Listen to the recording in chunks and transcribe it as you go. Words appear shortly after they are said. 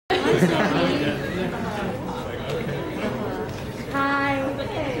Hi.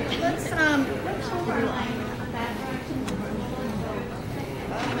 Okay, let's move our line that direction.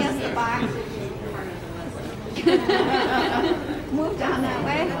 I guess the box. Move down that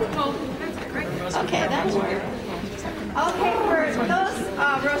way. Okay, that's weird. Okay, for those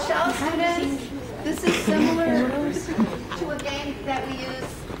Rochelle students, this is similar to a game that we use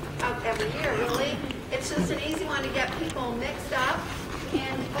every year, really. It's just an easy one to get people mixed up.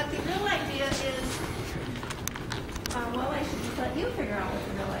 And what the real idea is, well, I should just let you figure out what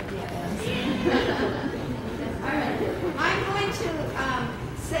the real idea is. All right. I'm going to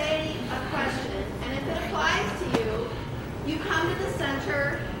say a question, and if it applies to you, you come to the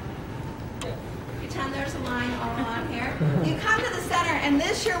center. Pretend there's a line all along here. You come to the center, and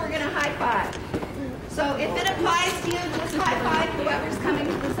this year we're going to high five. So if it applies to you, just high five whoever's coming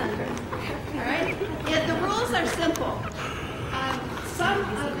to the center. All right? The rules are simple. Some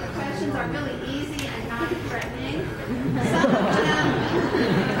of the questions are really easy and non-threatening.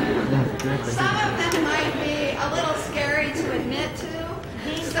 Some of them might be a little scary to admit to.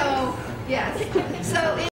 So, yes. So